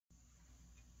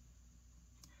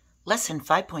Lesson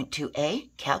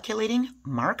 5.2a, Calculating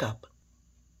Markup.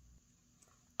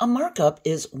 A markup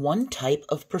is one type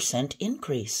of percent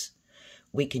increase.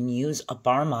 We can use a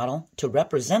bar model to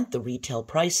represent the retail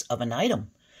price of an item.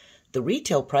 The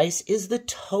retail price is the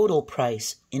total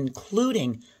price,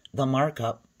 including the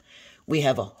markup. We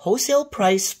have a wholesale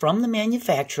price from the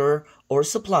manufacturer or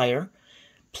supplier,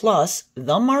 plus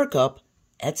the markup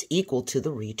that's equal to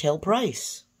the retail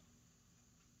price.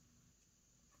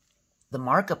 The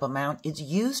markup amount is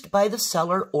used by the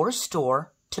seller or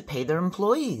store to pay their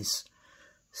employees.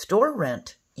 Store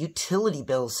rent, utility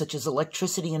bills such as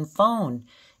electricity and phone,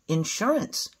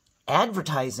 insurance,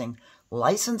 advertising,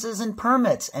 licenses and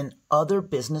permits, and other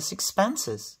business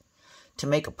expenses. To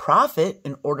make a profit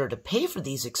in order to pay for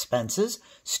these expenses,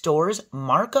 stores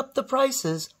mark up the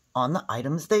prices on the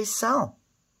items they sell.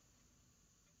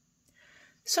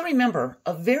 So remember,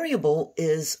 a variable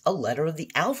is a letter of the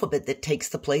alphabet that takes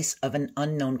the place of an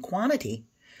unknown quantity.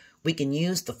 We can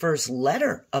use the first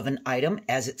letter of an item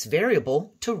as its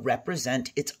variable to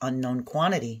represent its unknown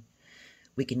quantity.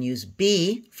 We can use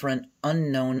B for an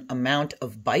unknown amount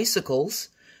of bicycles.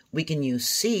 We can use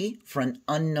C for an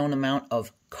unknown amount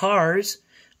of cars.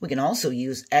 We can also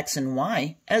use X and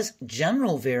Y as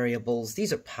general variables.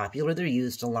 These are popular, they're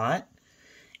used a lot.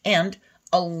 And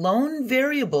a lone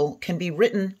variable can be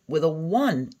written with a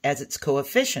 1 as its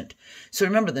coefficient. So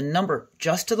remember, the number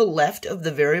just to the left of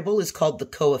the variable is called the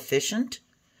coefficient.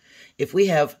 If we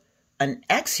have an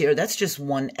x here, that's just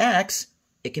 1x.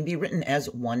 It can be written as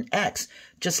 1x.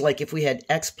 Just like if we had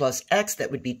x plus x, that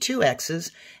would be 2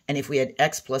 x's. And if we had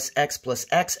x plus x plus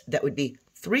x, that would be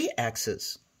 3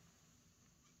 x's.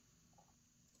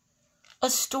 A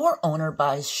store owner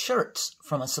buys shirts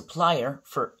from a supplier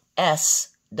for $S.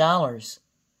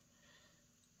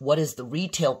 What is the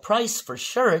retail price for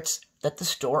shirts that the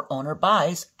store owner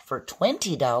buys for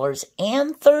 $20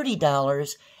 and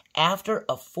 $30 after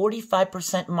a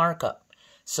 45% markup?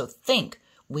 So think,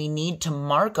 we need to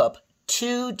mark up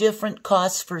two different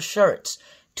costs for shirts,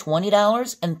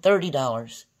 $20 and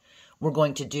 $30. We're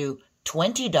going to do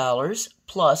 $20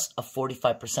 plus a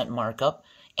 45% markup,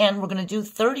 and we're going to do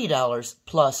 $30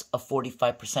 plus a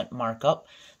 45% markup.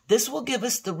 This will give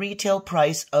us the retail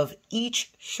price of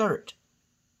each shirt.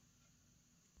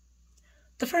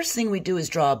 The first thing we do is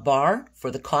draw a bar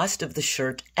for the cost of the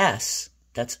shirt S.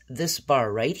 That's this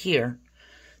bar right here.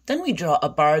 Then we draw a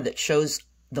bar that shows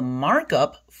the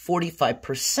markup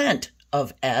 45%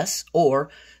 of S, or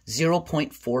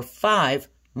 0.45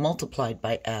 multiplied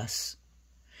by S.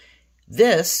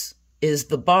 This is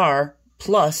the bar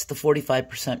plus the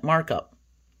 45% markup.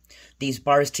 These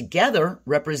bars together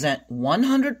represent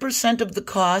 100% of the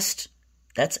cost,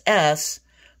 that's S,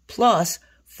 plus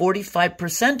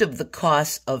 45% of the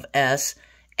cost of S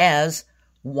as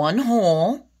one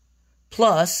whole,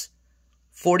 plus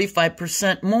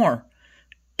 45% more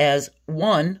as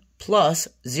 1 plus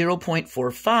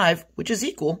 0.45, which is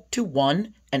equal to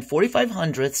 1 and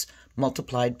 45/100ths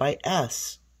multiplied by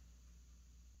S.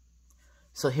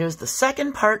 So here's the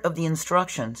second part of the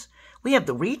instructions. We have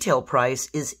the retail price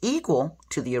is equal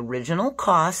to the original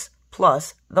cost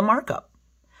plus the markup.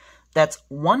 That's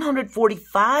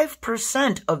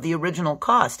 145% of the original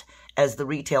cost as the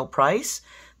retail price.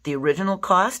 The original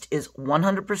cost is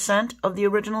 100% of the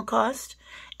original cost,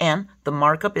 and the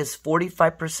markup is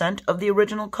 45% of the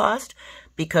original cost,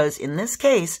 because in this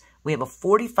case, we have a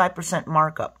 45%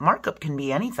 markup. Markup can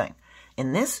be anything.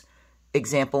 In this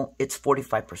example, it's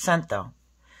 45% though.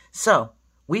 So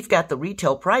we've got the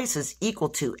retail price is equal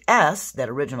to S, that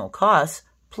original cost,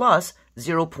 plus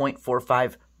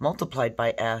 0.45 multiplied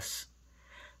by S.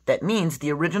 That means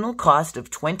the original cost of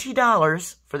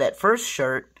 $20 for that first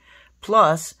shirt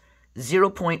plus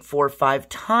 0.45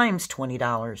 times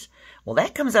 $20. Well,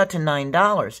 that comes out to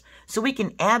 $9. So we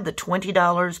can add the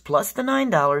 $20 plus the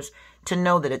 $9 to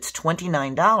know that it's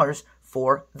 $29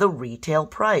 for the retail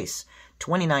price.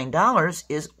 $29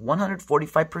 is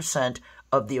 145%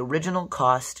 of the original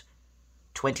cost,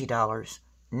 $20.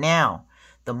 Now,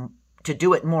 to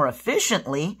do it more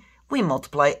efficiently, we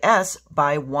multiply S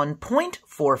by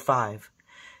 1.45.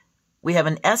 We have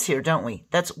an S here, don't we?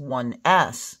 That's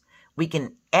 1S. We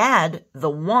can add the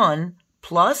 1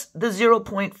 plus the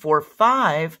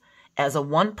 0.45 as a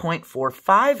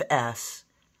 1.45S.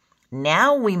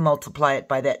 Now we multiply it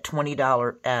by that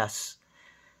 $20 S.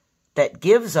 That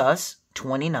gives us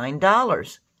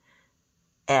 $29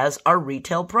 as our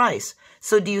retail price.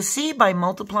 So do you see, by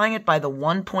multiplying it by the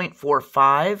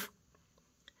 1.45,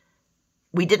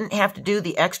 we didn't have to do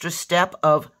the extra step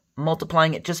of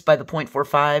multiplying it just by the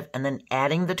 0.45 and then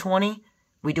adding the 20.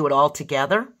 We do it all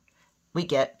together. We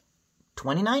get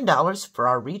 $29 for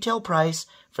our retail price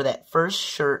for that first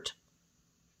shirt.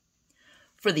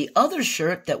 For the other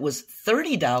shirt that was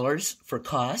 $30 for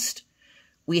cost,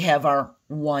 we have our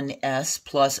 1s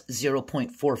plus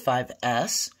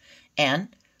 0.45s,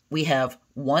 and we have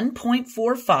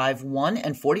 1.45, 1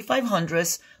 and 45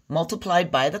 hundredths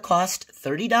multiplied by the cost,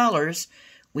 $30.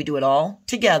 We do it all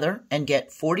together and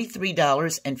get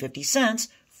 $43.50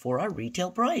 for our retail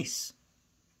price.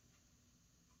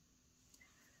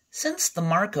 Since the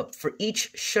markup for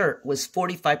each shirt was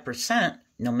 45%,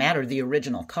 no matter the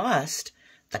original cost,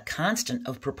 the constant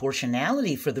of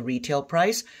proportionality for the retail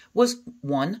price was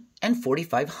 1 and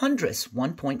 45 hundredths,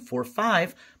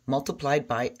 1.45 multiplied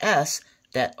by S,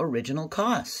 that original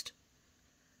cost.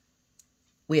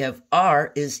 We have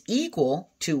R is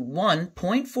equal to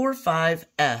 1.45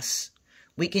 S.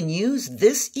 We can use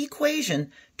this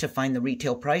equation to find the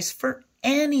retail price for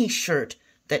any shirt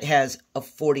that has a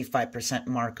 45%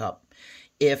 markup.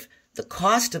 If the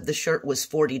cost of the shirt was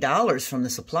 $40 from the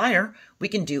supplier, we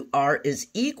can do R is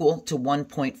equal to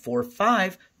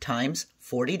 1.45 times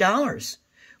 $40.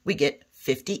 We get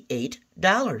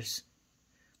 $58.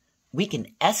 We can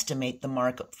estimate the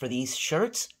markup for these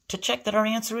shirts to check that our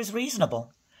answer is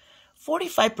reasonable.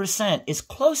 45% is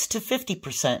close to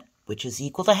 50%, which is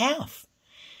equal to half.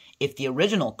 If the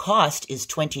original cost is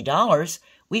 $20,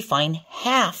 we find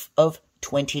half of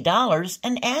 $20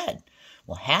 and add.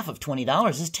 Well, half of $20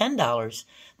 is $10.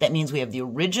 That means we have the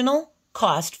original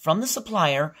cost from the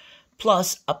supplier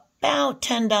plus about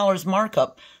 $10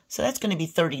 markup, so that's going to be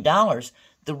 $30.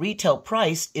 The retail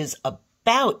price is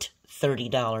about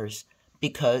 $30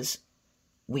 because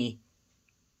we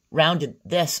rounded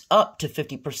this up to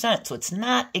 50%, so it's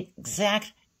not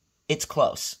exact, it's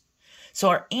close. So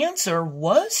our answer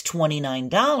was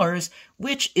 $29,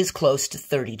 which is close to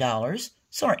 $30,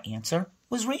 so our answer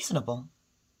was reasonable.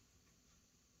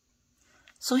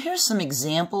 So here's some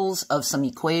examples of some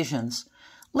equations.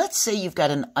 Let's say you've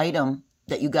got an item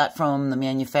that you got from the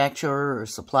manufacturer or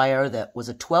supplier that was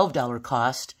a $12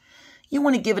 cost. You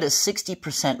want to give it a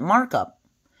 60% markup.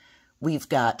 We've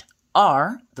got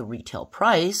R, the retail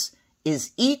price,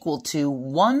 is equal to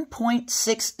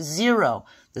 1.60.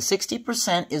 The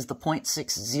 60% is the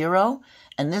 0.60,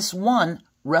 and this 1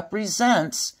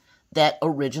 represents that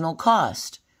original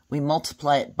cost. We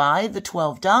multiply it by the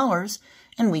 $12,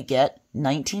 and we get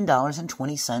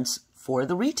 $19.20 for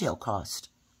the retail cost,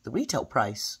 the retail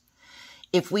price.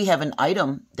 If we have an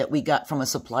item that we got from a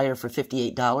supplier for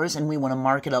 $58 and we want to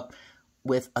mark it up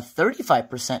with a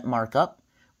 35% markup,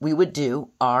 we would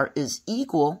do R is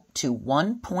equal to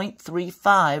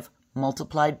 1.35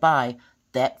 multiplied by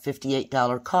that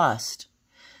 $58 cost.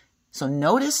 So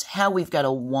notice how we've got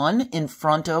a 1 in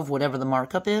front of whatever the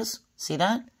markup is. See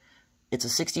that? It's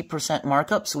a 60%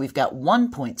 markup, so we've got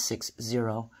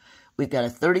 1.60. We've got a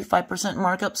 35%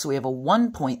 markup, so we have a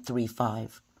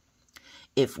 1.35.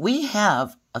 If we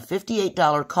have a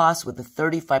 $58 cost with a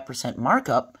 35%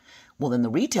 markup, well, then the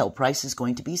retail price is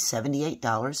going to be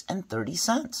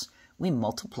 $78.30. We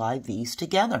multiply these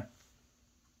together.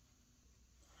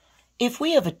 If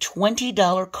we have a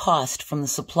 $20 cost from the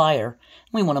supplier,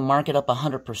 and we want to mark it up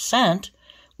 100%,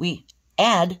 we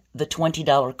add the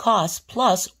 $20 cost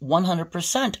plus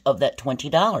 100% of that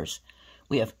 $20.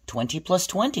 We have 20 plus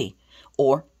 20,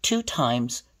 or 2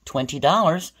 times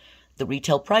 $20. The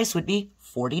retail price would be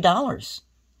 $40.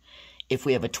 If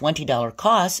we have a $20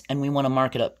 cost and we want to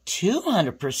mark it up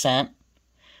 200%,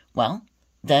 well,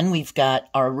 then we've got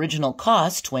our original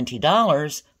cost,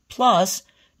 $20, plus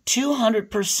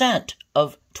 200%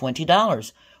 of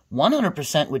 $20.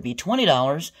 100% would be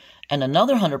 $20, and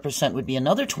another 100% would be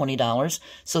another $20.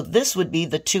 So this would be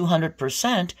the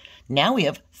 200%. Now we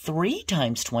have 3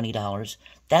 times $20.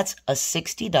 That's a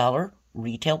 $60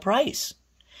 retail price.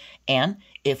 And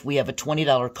if we have a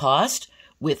 $20 cost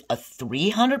with a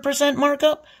 300%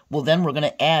 markup, well, then we're going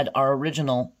to add our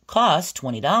original cost,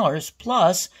 $20,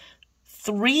 plus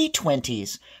 3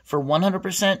 20s for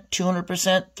 100%,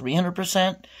 200%,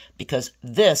 300%, because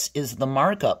this is the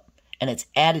markup, and it's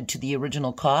added to the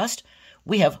original cost.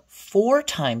 We have 4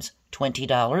 times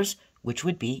 $20, which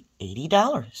would be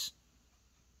 $80.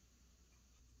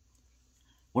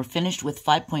 We're finished with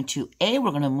 5.2a. We're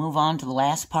going to move on to the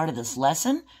last part of this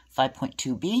lesson,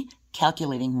 5.2b,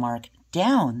 calculating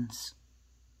markdowns.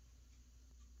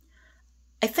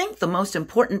 I think the most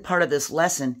important part of this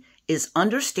lesson is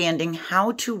understanding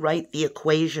how to write the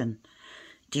equation.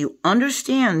 Do you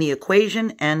understand the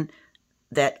equation and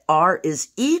that R is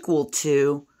equal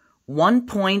to 1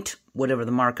 point, whatever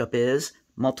the markup is,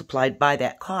 multiplied by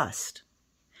that cost?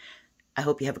 I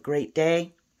hope you have a great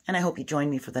day, and I hope you join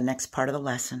me for the next part of the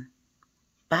lesson.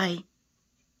 Bye.